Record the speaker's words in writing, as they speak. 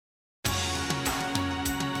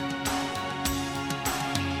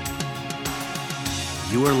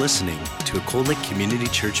You are listening to a Cold Lake Community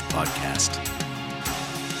Church podcast.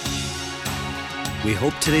 We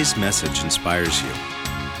hope today's message inspires you.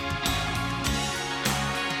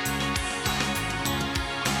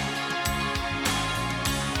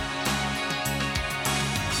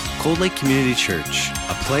 Cold Lake Community Church,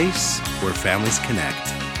 a place where families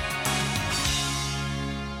connect.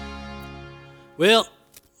 Well,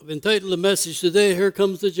 I've entitled the message today, Here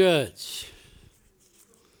Comes the Judge.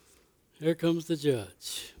 Here comes the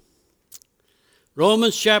judge.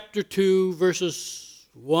 Romans chapter 2, verses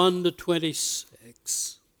 1 to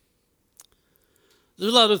 26.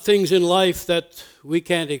 There's a lot of things in life that we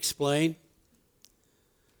can't explain.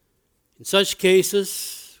 In such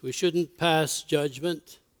cases, we shouldn't pass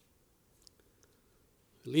judgment.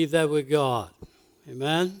 Leave that with God.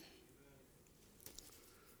 Amen?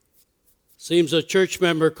 Seems a church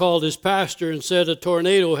member called his pastor and said a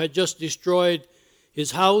tornado had just destroyed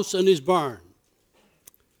his house and his barn.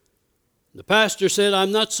 The pastor said,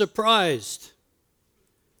 I'm not surprised.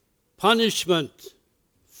 Punishment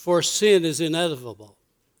for sin is inevitable.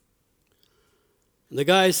 And the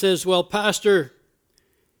guy says, well, pastor,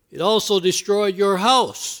 it also destroyed your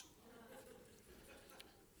house.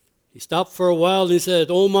 He stopped for a while and he said,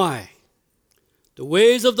 oh my, the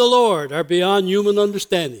ways of the Lord are beyond human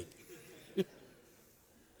understanding.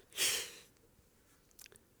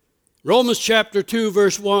 Romans chapter 2,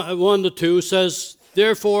 verse 1 to 2 says,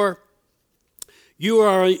 therefore, you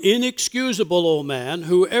are inexcusable, O man,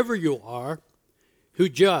 whoever you are, who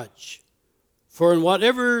judge. For in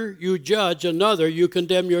whatever you judge another, you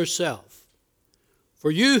condemn yourself. For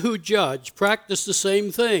you who judge practice the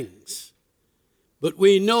same things. But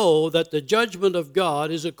we know that the judgment of God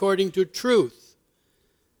is according to truth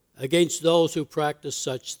against those who practice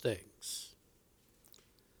such things.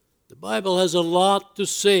 The Bible has a lot to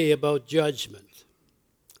say about judgment.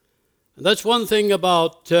 And that's one thing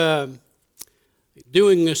about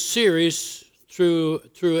doing a series through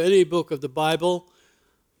any book of the Bible.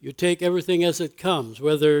 You take everything as it comes,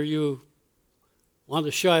 whether you want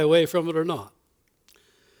to shy away from it or not.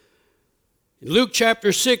 In Luke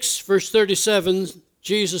chapter 6, verse 37,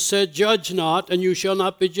 Jesus said, judge not, and you shall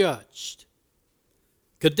not be judged.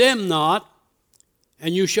 Condemn not,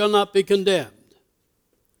 and you shall not be condemned.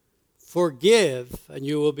 Forgive, and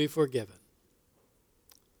you will be forgiven.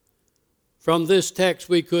 From this text,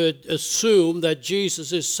 we could assume that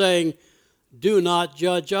Jesus is saying, do not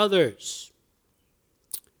judge others.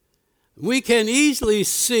 We can easily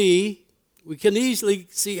see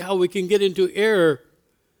how we can get into error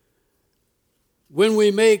when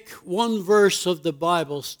we make one verse of the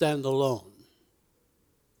Bible stand alone,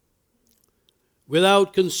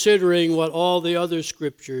 without considering what all the other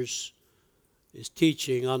scriptures is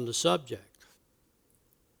teaching on the subject.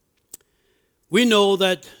 We know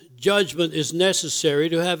that judgment is necessary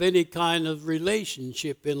to have any kind of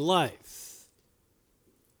relationship in life.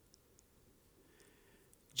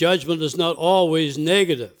 Judgment is not always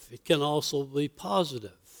negative. It can also be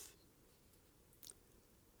positive.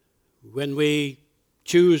 When we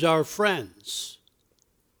choose our friends,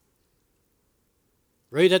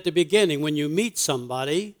 right at the beginning, when you meet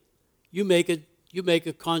somebody, you make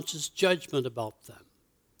a conscious judgment about them.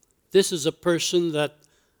 This is a person that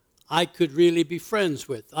I could really be friends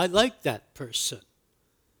with. I like that person.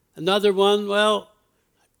 Another one, well,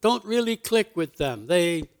 don't really click with them.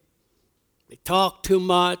 They talk too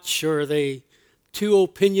much, or they too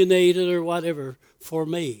opinionated, or whatever for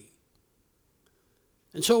me.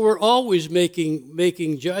 And so we're always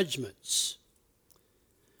making judgments.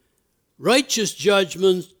 Righteous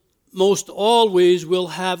judgment most always will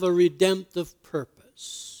have a redemptive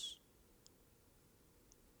purpose.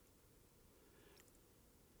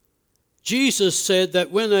 Jesus said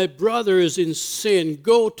that when a brother is in sin,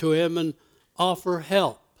 go to him and offer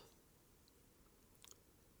help.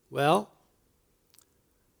 Well,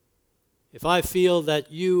 if I feel that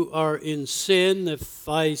you are in sin, if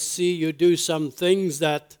I see you do some things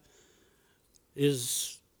that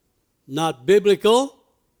is not biblical,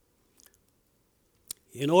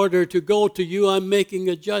 in order to go to you, I'm making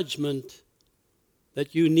a judgment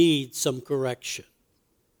that you need some correction.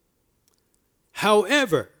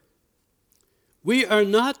 However, we are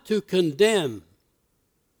not to condemn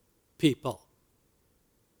people,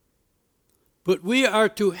 but we are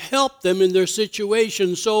to help them in their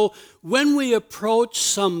situation. So when we approach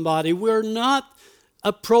somebody, we're not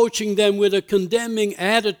approaching them with a condemning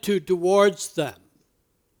attitude towards them.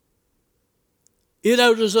 It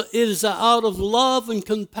is out of love and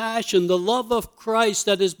compassion, the love of Christ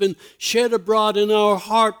that has been shed abroad in our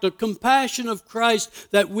heart, the compassion of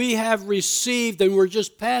Christ that we have received and we're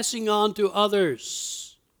just passing on to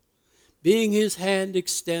others. being his hand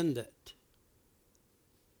extended.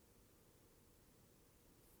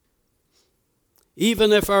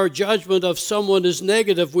 Even if our judgment of someone is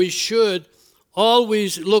negative, we should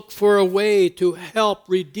always look for a way to help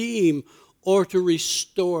redeem or to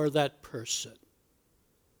restore that person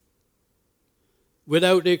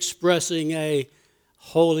without expressing a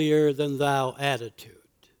holier-than-thou attitude.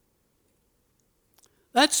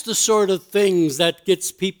 That's the sort of things that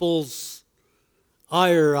gets people's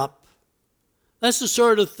ire up. That's the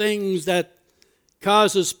sort of things that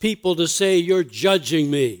causes people to say, "You're judging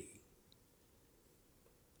me."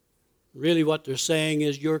 Really what they're saying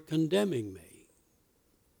is, "You're condemning me."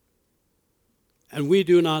 And we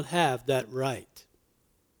do not have that right.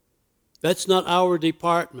 That's not our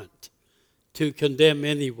department to condemn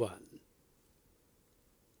anyone.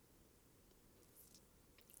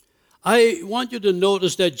 I want you to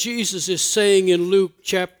notice that Jesus is saying in Luke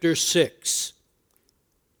chapter 6,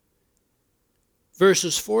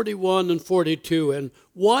 verses 41 and 42, "And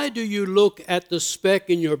why do you look at the speck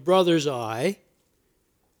in your brother's eye,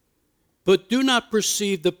 but do not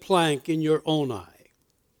perceive the plank in your own eye?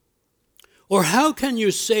 Or how can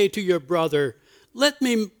you say to your brother, 'Let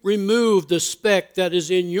me remove the speck that is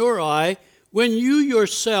in your eye,' when you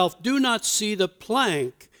yourself do not see the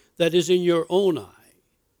plank that is in your own eye?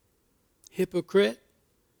 Hypocrite,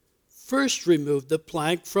 first remove the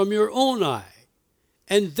plank from your own eye,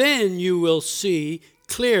 and then you will see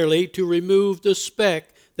clearly to remove the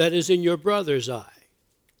speck that is in your brother's eye."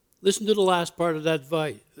 Listen to the last part of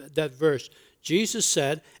that verse. Jesus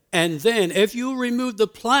said, "And then, if you remove the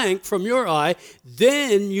plank from your eye,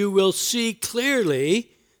 then you will see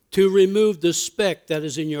clearly to remove the speck that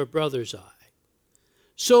is in your brother's eye."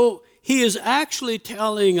 So he is actually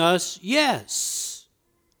telling us, yes,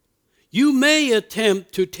 you may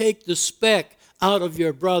attempt to take the speck out of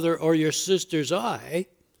your brother or your sister's eye,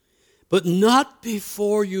 but not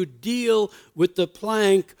before you deal with the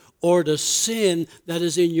plank or the sin that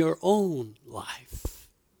is in your own life.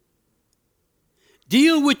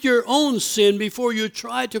 Deal with your own sin before you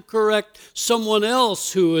try to correct someone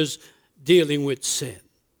else who is dealing with sin.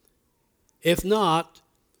 If not,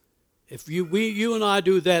 if you and I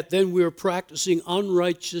do that, then we're practicing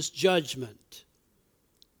unrighteous judgment.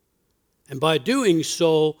 And by doing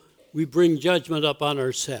so, we bring judgment upon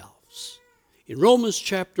ourselves. In Romans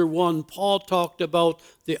chapter 1, Paul talked about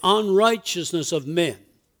the unrighteousness of men.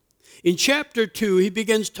 In chapter 2, he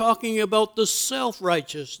begins talking about the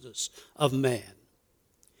self-righteousness of man.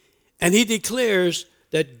 And he declares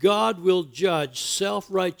that God will judge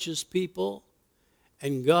self-righteous people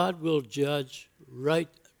and God will judge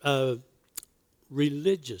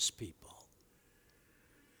religious people.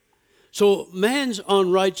 So man's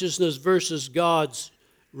unrighteousness versus God's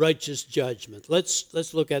righteous judgment.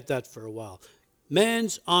 Let's look at that for a while.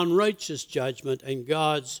 Man's unrighteous judgment and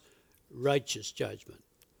God's righteous judgment.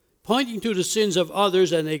 Pointing to the sins of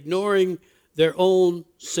others and ignoring their own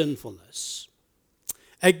sinfulness.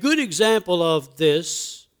 A good example of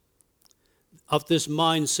this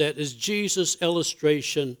mindset is Jesus'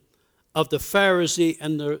 illustration of the Pharisee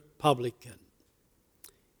and the publican.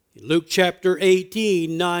 In Luke chapter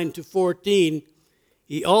 18, 9 to 14,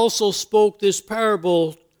 he also spoke this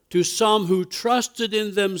parable to some who trusted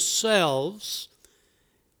in themselves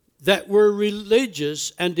that were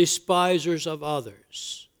religious and despisers of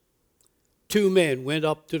others. 2 men went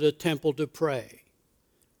up to the temple to pray,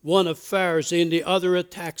 one a Pharisee and the other a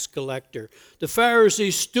tax collector. The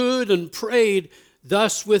Pharisee stood and prayed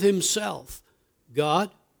thus with himself,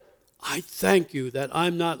 "God, I thank you that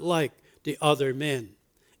I'm not like the other men,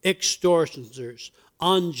 extortioners,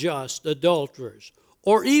 unjust, adulterers,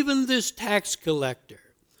 or even this tax collector.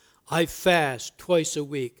 I fast twice a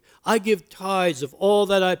week. I give tithes of all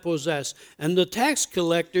that I possess." And the tax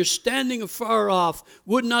collector, standing afar off,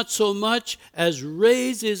 would not so much as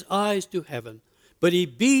raise his eyes to heaven, but he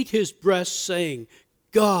beat his breast, saying,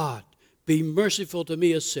 "God, be merciful to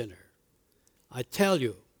me, a sinner." I tell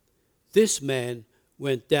you, this man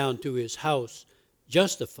went down to his house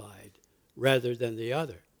justified rather than the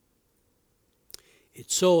other.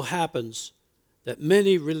 It so happens that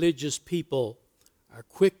many religious people are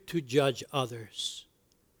quick to judge others,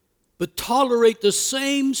 but tolerate the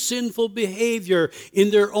same sinful behavior in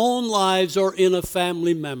their own lives or in a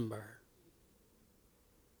family member.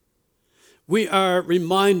 We are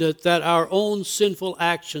reminded that our own sinful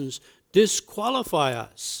actions disqualify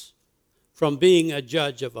us from being a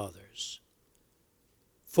judge of others.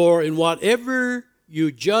 For in whatever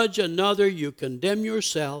you judge another, you condemn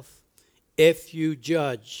yourself if you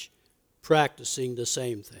judge practicing the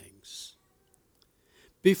same things.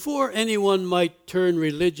 Before anyone might turn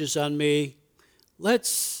religious on me,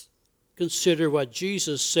 let's consider what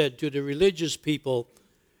Jesus said to the religious people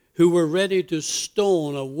who were ready to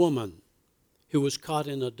stone a woman who was caught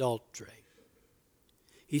in adultery.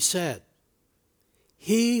 He said,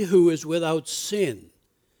 "He who is without sin,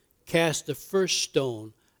 cast the first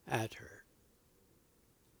stone at her."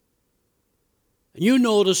 And you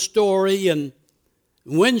know the story, and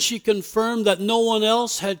when she confirmed that no one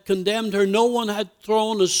else had condemned her, no one had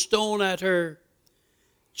thrown a stone at her,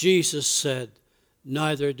 Jesus said,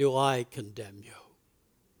 "Neither do I condemn you.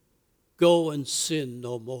 Go and sin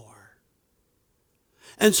no more."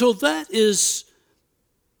 And so that is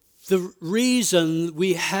the reason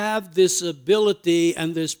we have this ability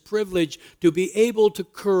and this privilege to be able to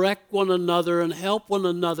correct one another and help one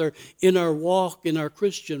another in our walk, in our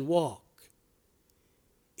Christian walk,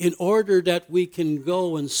 in order that we can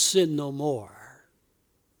go and sin no more.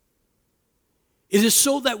 It is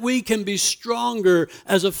so that we can be stronger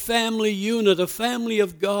as a family unit, a family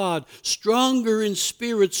of God, stronger in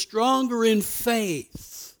spirit, stronger in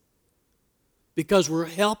faith, because we're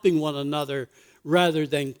helping one another rather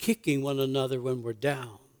than kicking one another when we're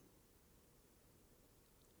down.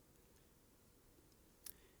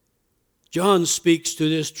 John speaks to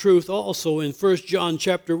this truth also in 1 John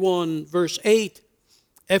chapter 1, verse 8.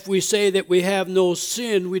 "If we say that we have no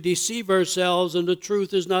sin, we deceive ourselves, and the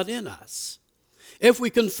truth is not in us. If we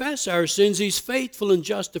confess our sins, he's faithful and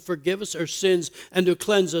just to forgive us our sins and to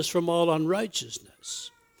cleanse us from all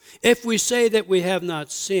unrighteousness. If we say that we have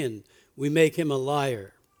not sinned, we make him a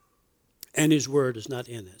liar, and his word is not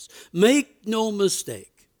in us." Make no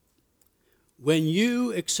mistake, when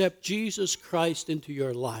you accept Jesus Christ into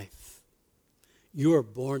your life, you are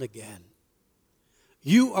born again.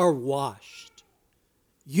 You are washed.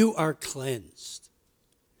 You are cleansed.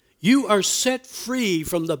 You are set free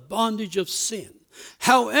from the bondage of sin.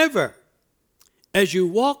 However, as you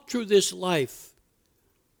walk through this life,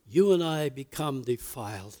 you and I become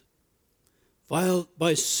defiled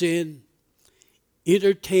by sin,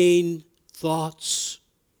 entertain thoughts,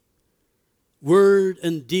 word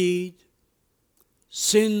and deed,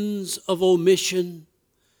 sins of omission,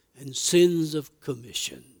 and sins of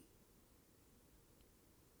commission.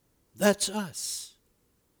 That's us.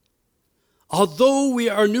 Although we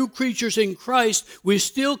are new creatures in Christ, we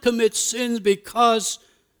still commit sins because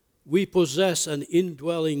we possess an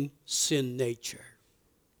indwelling sin nature.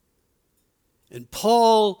 And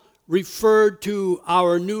Paul referred to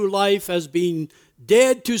our new life as being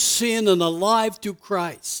dead to sin and alive to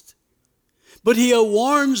Christ. But he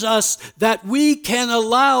warns us that we can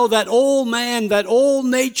allow that old man, that old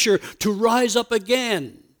nature to rise up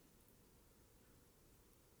again.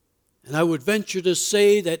 And I would venture to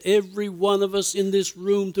say that every one of us in this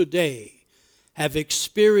room today have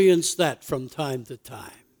experienced that from time to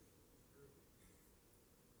time.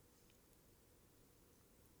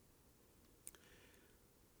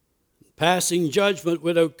 Passing judgment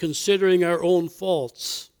without considering our own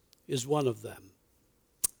faults is one of them.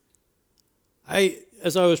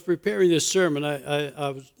 As I was preparing this sermon,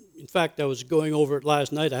 I was going over it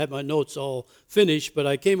last night. I had my notes all finished, but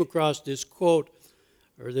I came across this quote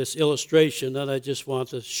or this illustration that I just want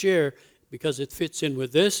to share because it fits in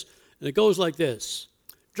with this. And it goes like this.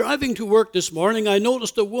 Driving to work this morning, I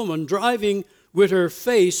noticed a woman driving with her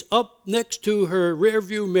face up next to her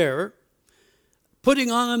rearview mirror,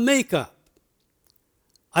 putting on a makeup.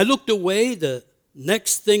 I looked away. The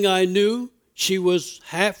next thing I knew, she was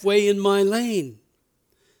halfway in my lane.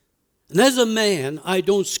 And as a man, I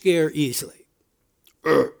don't scare easily.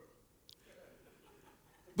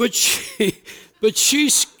 But she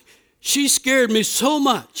scared me so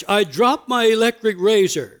much, I dropped my electric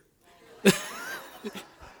razor,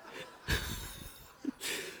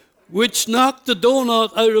 which knocked the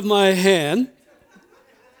donut out of my hand,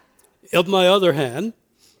 of my other hand,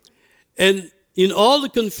 and in all the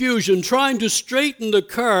confusion, trying to straighten the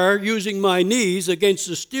car using my knees against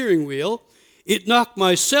the steering wheel, it knocked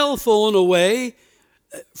my cell phone away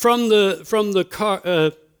from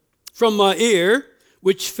my ear,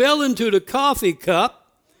 which fell into the coffee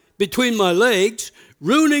cup between my legs,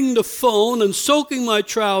 ruining the phone and soaking my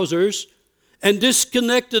trousers, and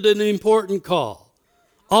disconnected an important call,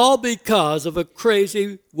 all because of a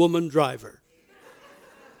crazy woman driver.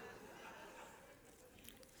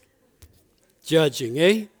 Judging,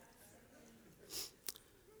 eh?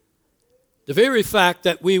 The very fact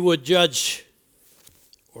that we would judge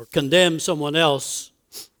or condemn someone else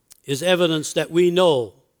is evidence that we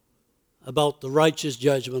know about the righteous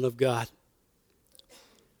judgment of God.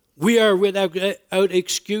 We are without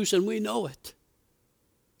excuse, and we know it.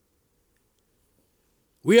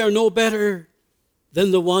 We are no better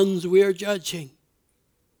than the ones we are judging.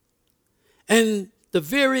 And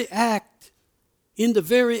in the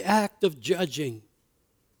very act of judging,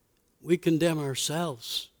 we condemn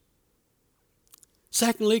ourselves.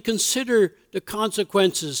 Secondly, consider the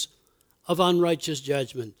consequences of unrighteous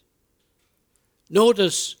judgment.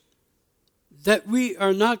 Notice that we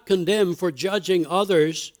are not condemned for judging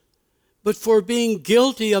others, but for being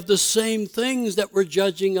guilty of the same things that we're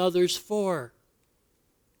judging others for.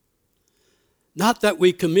 Not that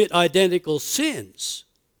we commit identical sins.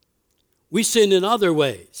 We sin in other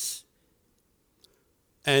ways.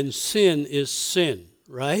 And sin is sin,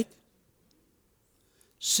 right?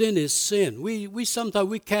 Sin is sin. We sometimes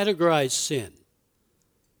categorize sin.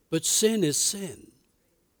 But sin is sin.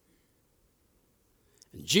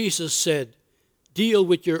 And Jesus said, deal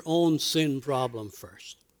with your own sin problem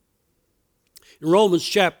first. In Romans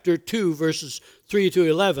chapter 2, verses 3 to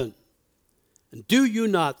 11, and do you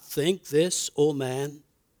not think this, O man,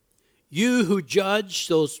 you who judge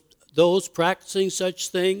those practicing such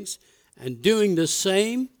things and doing the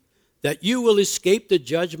same, that you will escape the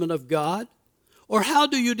judgment of God? Or how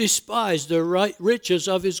do you despise the riches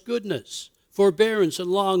of his goodness, forbearance, and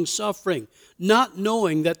long-suffering, not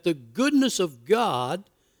knowing that the goodness of God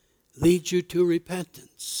leads you to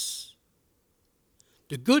repentance?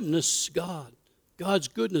 The goodness, God's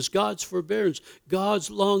goodness, God's forbearance,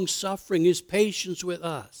 God's long-suffering, his patience with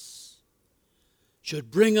us,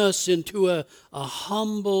 should bring us into a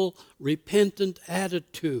humble, repentant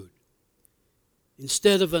attitude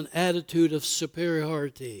instead of an attitude of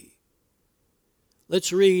superiority.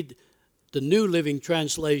 Let's read the New Living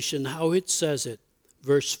Translation, how it says it.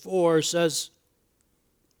 Verse 4 says,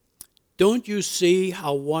 don't you see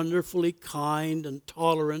how wonderfully kind and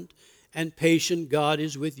tolerant and patient God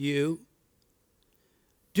is with you?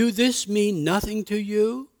 Do this mean nothing to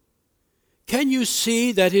you? Can you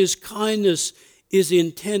see that his kindness is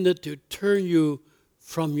intended to turn you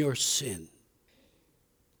from your sin?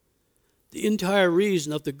 The entire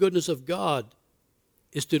reason of the goodness of God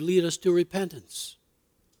is to lead us to repentance.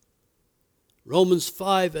 Romans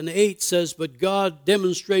 5 and 8 says, but God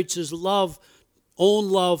demonstrates his own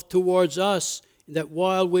love towards us, in that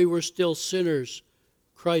while we were still sinners,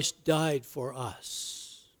 Christ died for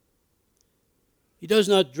us. He does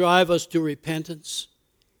not drive us to repentance.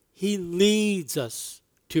 He leads us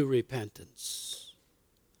to repentance.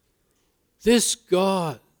 This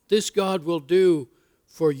God will do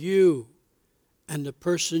for you and the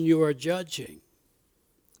person you are judging.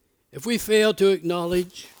 If we fail to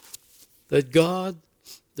acknowledge that God,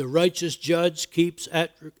 the righteous judge, keeps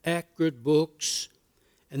accurate books,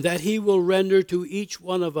 and that he will render to each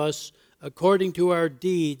one of us according to our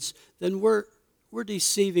deeds, then we're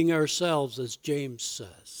deceiving ourselves, as James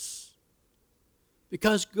says.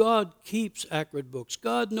 Because God keeps accurate books.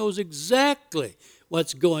 God knows exactly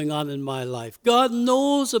what's going on in my life. God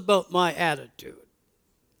knows about my attitude.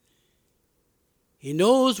 He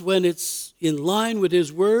knows when it's in line with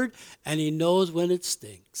his word, and he knows when it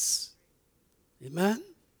stinks. Amen?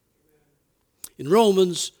 In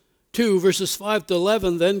Romans 2, verses 5 to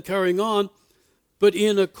 11, then carrying on, but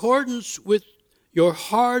in accordance with your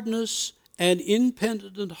hardness and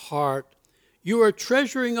impenitent heart, you are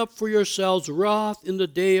treasuring up for yourselves wrath in the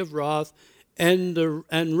day of wrath and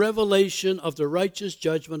revelation of the righteous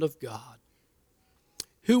judgment of God,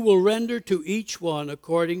 who will render to each one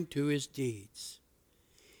according to his deeds.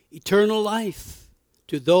 Eternal life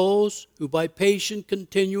to those who by patient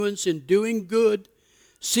continuance in doing good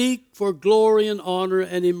seek for glory and honor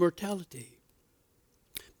and immortality.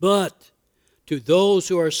 But to those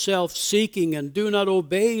who are self-seeking and do not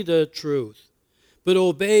obey the truth, but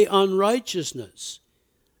obey unrighteousness,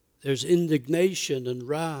 there's indignation and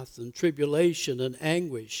wrath and tribulation and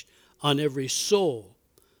anguish on every soul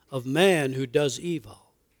of man who does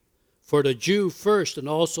evil. For the Jew first and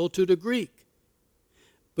also to the Greek.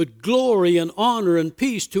 But glory and honor and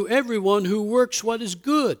peace to everyone who works what is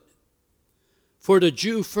good. For the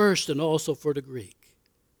Jew first and also for the Greek.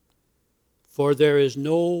 For there is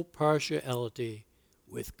no partiality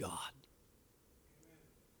with God.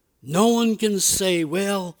 No one can say,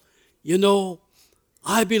 well,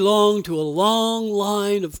 I belong to a long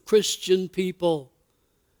line of Christian people.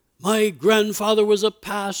 My grandfather was a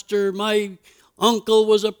pastor. My uncle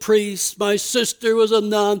was a priest. My sister was a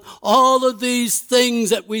nun. All of these things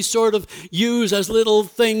that we sort of use as little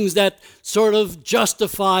things that sort of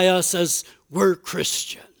justify us as we're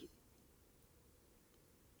Christian.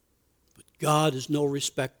 But God is no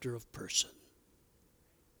respecter of person.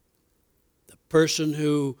 The person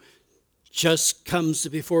who just comes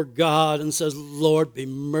before God and says, Lord, be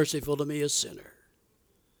merciful to me, a sinner.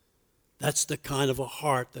 That's the kind of a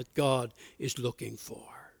heart that God is looking for.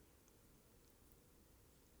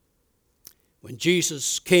 When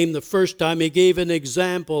Jesus came the first time, he gave an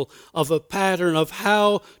example of a pattern of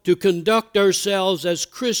how to conduct ourselves as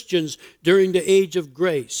Christians during the age of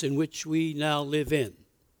grace in which we now live in.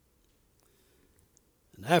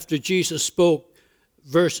 And after Jesus spoke,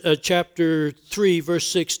 chapter 3, verse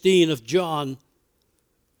 16 of John,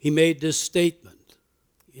 he made this statement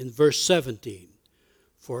in verse 17.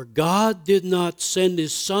 For God did not send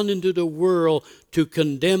his Son into the world to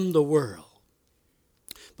condemn the world,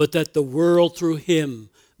 but that the world through him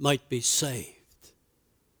might be saved.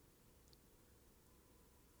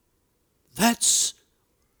 That's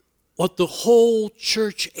what the whole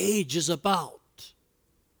church age is about.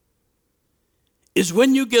 Is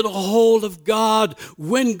when you get a hold of God,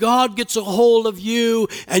 when God gets a hold of you,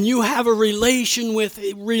 and you have a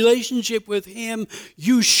relationship with him,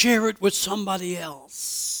 you share it with somebody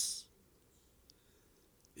else.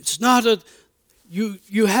 It's not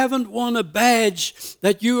you haven't won a badge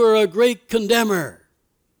that you are a great condemner.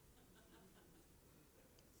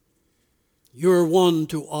 You're one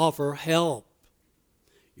to offer help.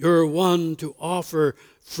 You're one to offer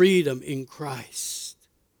freedom in Christ.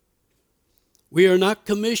 We are not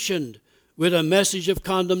commissioned with a message of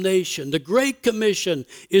condemnation. The Great Commission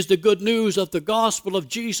is the good news of the gospel of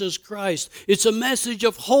Jesus Christ. It's a message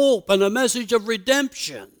of hope and a message of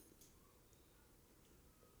redemption.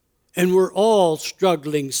 And we're all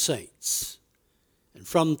struggling saints. And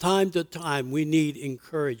from time to time, we need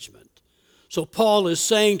encouragement. So Paul is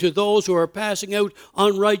saying to those who are passing out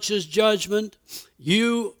unrighteous judgment,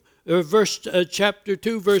 chapter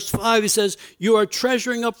 2, verse 5, he says, you are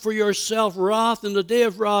treasuring up for yourself wrath in the day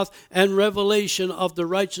of wrath and revelation of the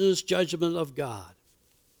righteous judgment of God.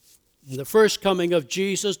 In the first coming of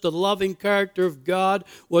Jesus, the loving character of God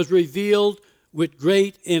was revealed with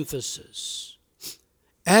great emphasis.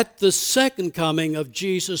 At the second coming of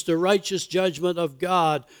Jesus, the righteous judgment of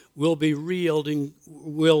God will be revealed in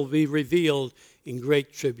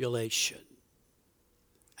great tribulation.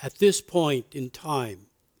 At this point in time,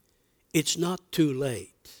 it's not too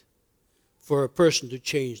late for a person to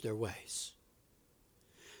change their ways.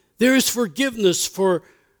 There is forgiveness for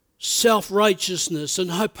self-righteousness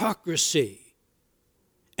and hypocrisy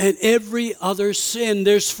and every other sin.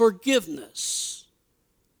 There's forgiveness.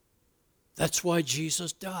 That's why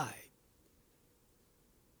Jesus died.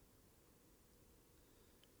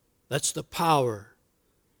 That's the power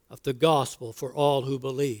of the gospel for all who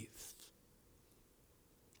believe.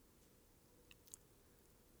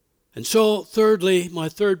 And so, thirdly, my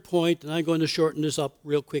third point, and I'm going to shorten this up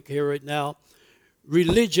real quick here right now,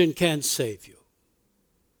 religion can't save you.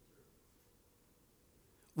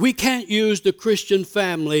 We can't use the Christian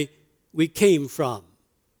family we came from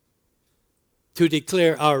to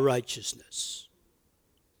declare our righteousness.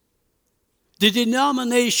 The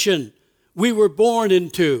denomination we were born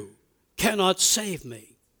into cannot save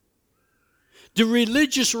me. The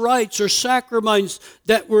religious rites or sacraments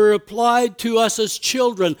that were applied to us as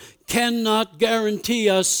children cannot guarantee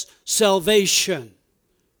us salvation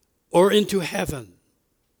or into heaven.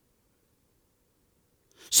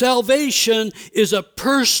 Salvation is a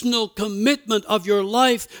personal commitment of your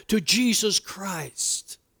life to Jesus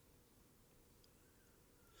Christ.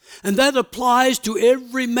 And that applies to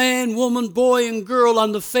every man, woman, boy, and girl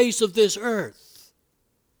on the face of this earth.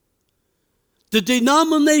 The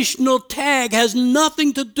denominational tag has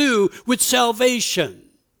nothing to do with salvation.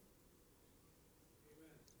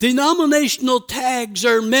 Denominational tags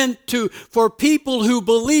are meant for people who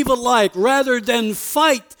believe alike, rather than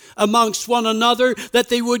fight amongst one another, that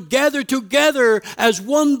they would gather together as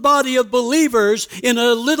one body of believers in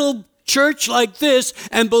a little church like this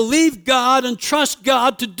and believe God and trust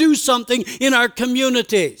God to do something in our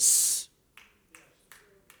communities.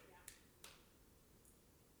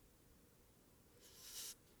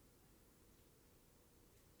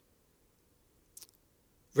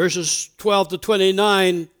 Verses 12 to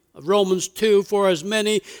 29 of Romans 2, for as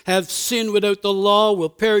many have sinned without the law will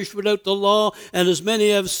perish without the law, and as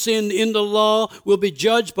many have sinned in the law will be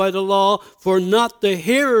judged by the law, for not the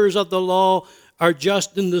hearers of the law are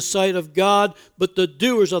just in the sight of God, but the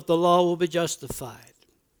doers of the law will be justified.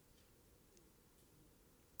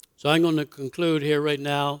 So I'm going to conclude here right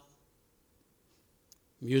now.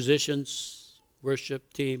 Musicians,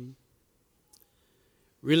 worship team.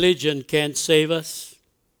 Religion can't save us,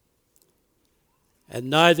 and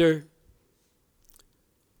neither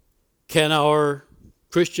can our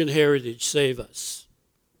Christian heritage save us.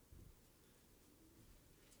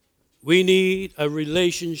 We need a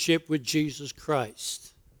relationship with Jesus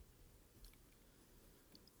Christ.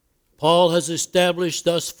 Paul has established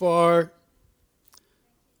thus far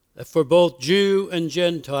that for both Jew and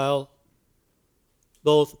Gentile,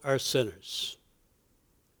 both are sinners.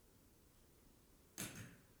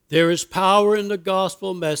 There is power in the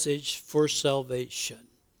gospel message for salvation.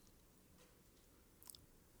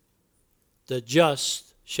 The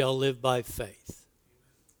just shall live by faith.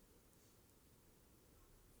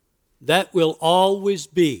 That will always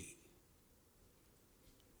be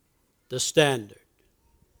the standard.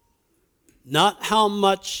 Not how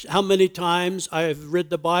many times I have read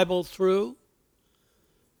the Bible through.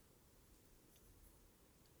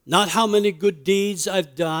 Not how many good deeds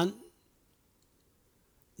I've done.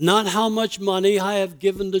 Not how much money I have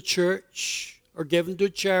given to church or given to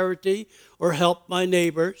charity or helped my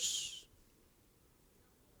neighbors.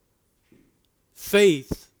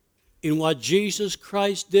 Faith in what Jesus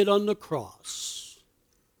Christ did on the cross.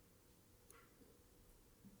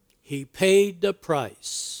 He paid the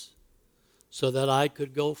price so that I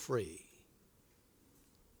could go free.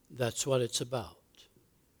 That's what it's about.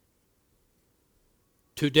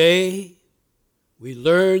 Today, we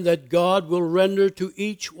learn that God will render to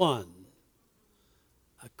each one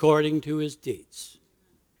according to his deeds.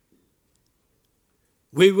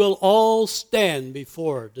 We will all stand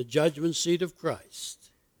before the judgment seat of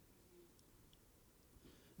Christ.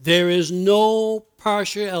 There is no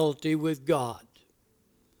partiality with God.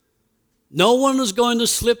 No one is going to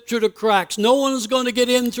slip through the cracks. No one is going to get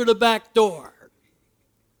in through the back door.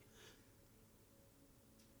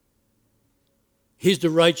 He's the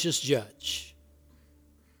righteous judge.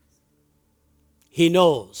 He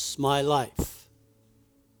knows my life.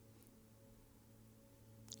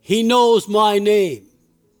 He knows my name.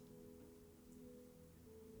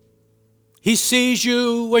 He sees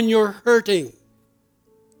you when you're hurting.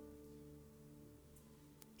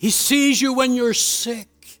 He sees you when you're sick.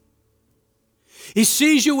 He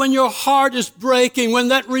sees you when your heart is breaking, when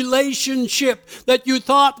that relationship that you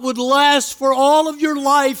thought would last for all of your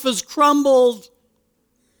life has crumbled.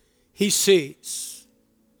 He sees.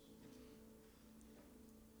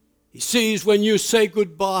 He sees when you say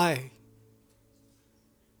goodbye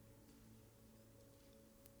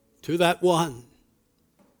to that one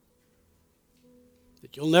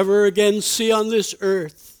that you'll never again see on this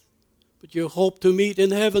earth, but you hope to meet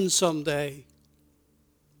in heaven someday.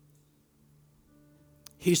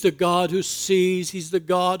 He's the God who sees. He's the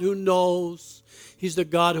God who knows. He's the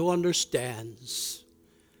God who understands.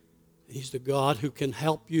 He's the God who can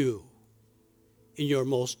help you in your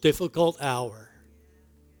most difficult hour.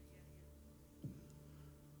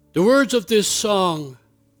 The words of this song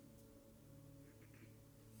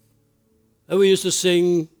that we used to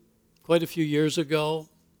sing quite a few years ago.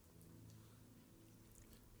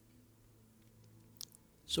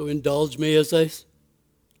 So indulge me as I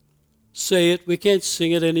say it. We can't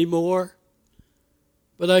sing it anymore,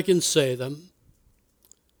 but I can say them.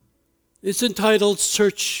 It's entitled,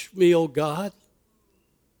 Search Me, O God.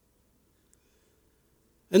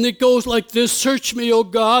 And it goes like this: Search me, O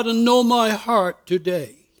God, and know my heart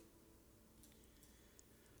today.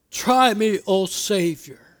 Try me, O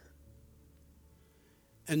Savior,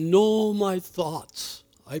 and know my thoughts,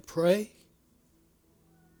 I pray.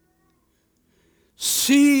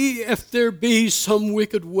 See if there be some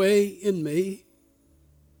wicked way in me,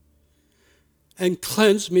 and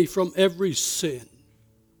cleanse me from every sin,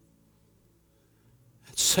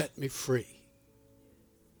 and set me free.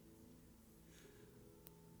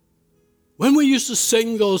 When we used to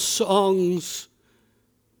sing those songs,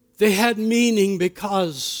 they had meaning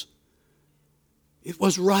because it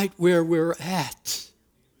was right where we're at.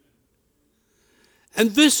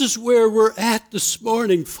 And this is where we're at this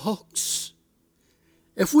morning, folks.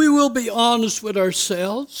 If we will be honest with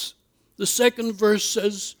ourselves, the second verse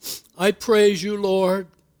says, I praise you, Lord,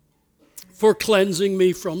 for cleansing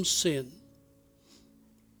me from sin.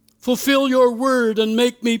 Fulfill your word and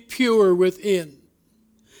make me pure within.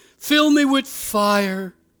 Fill me with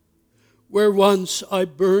fire where once I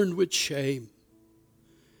burned with shame,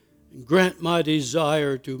 and grant my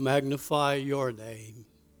desire to magnify your name.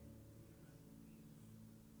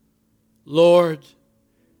 Lord,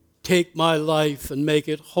 take my life and make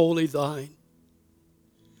it wholly thine.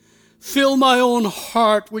 Fill my own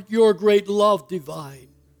heart with your great love divine.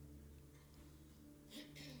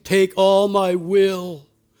 Take all my will,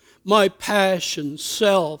 my passion,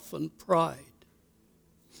 self, and pride.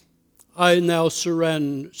 I now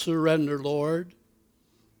surrender, Lord.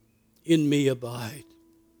 In me abide.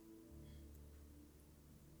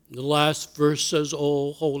 The last verse says,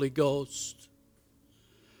 O Holy Ghost,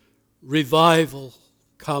 revival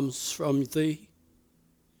comes from thee.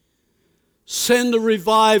 Send a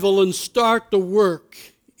revival and start the work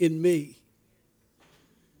in me.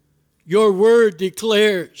 Your word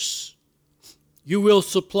declares you will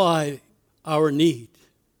supply our need.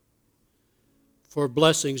 for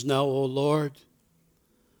blessings now, O Lord,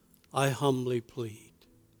 I humbly plead.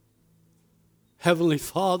 Heavenly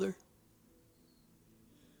Father,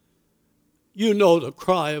 you know the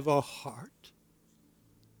cry of our heart.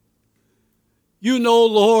 You know,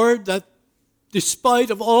 Lord, that despite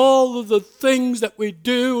of all of the things that we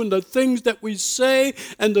do and the things that we say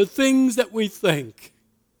and the things that we think,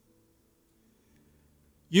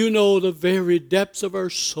 you know the very depths of our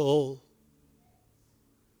soul.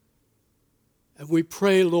 And we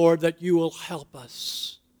pray, Lord, that you will help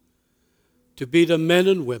us to be the men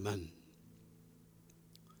and women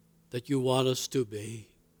that you want us to be.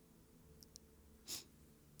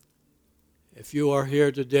 If you are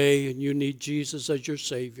here today and you need Jesus as your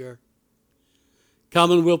Savior, come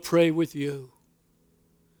and we'll pray with you.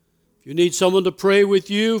 If you need someone to pray with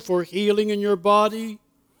you for healing in your body,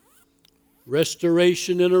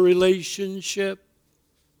 restoration in a relationship,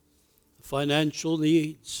 financial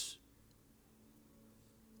needs,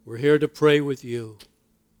 we're here to pray with you.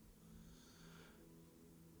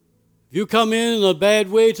 If you come in a bad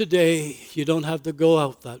way today, you don't have to go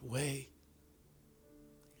out that way.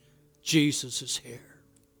 Jesus is here.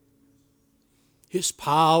 His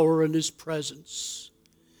power and his presence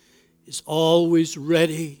is always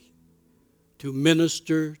ready to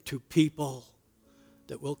minister to people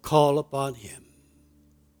that will call upon him.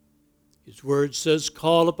 His word says,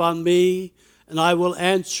 call upon me and I will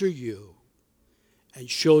answer you and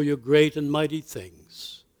show you great and mighty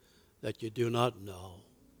things that you do not know.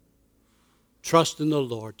 Trust in the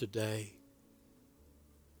Lord today.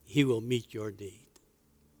 He will meet your need.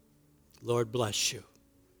 Lord bless you.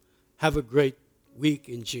 Have a great week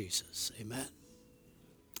in Jesus. Amen.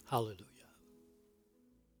 Hallelujah.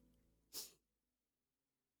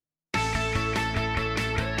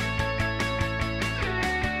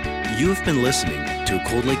 You have been listening to a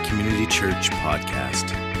Cold Lake Community Church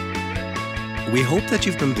podcast. We hope that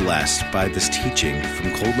you've been blessed by this teaching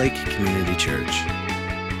from Cold Lake Community Church.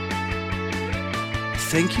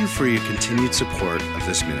 Thank you for your continued support of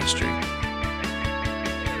this ministry.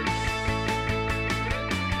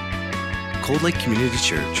 Cold Lake Community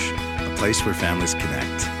Church, a place where families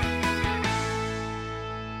connect.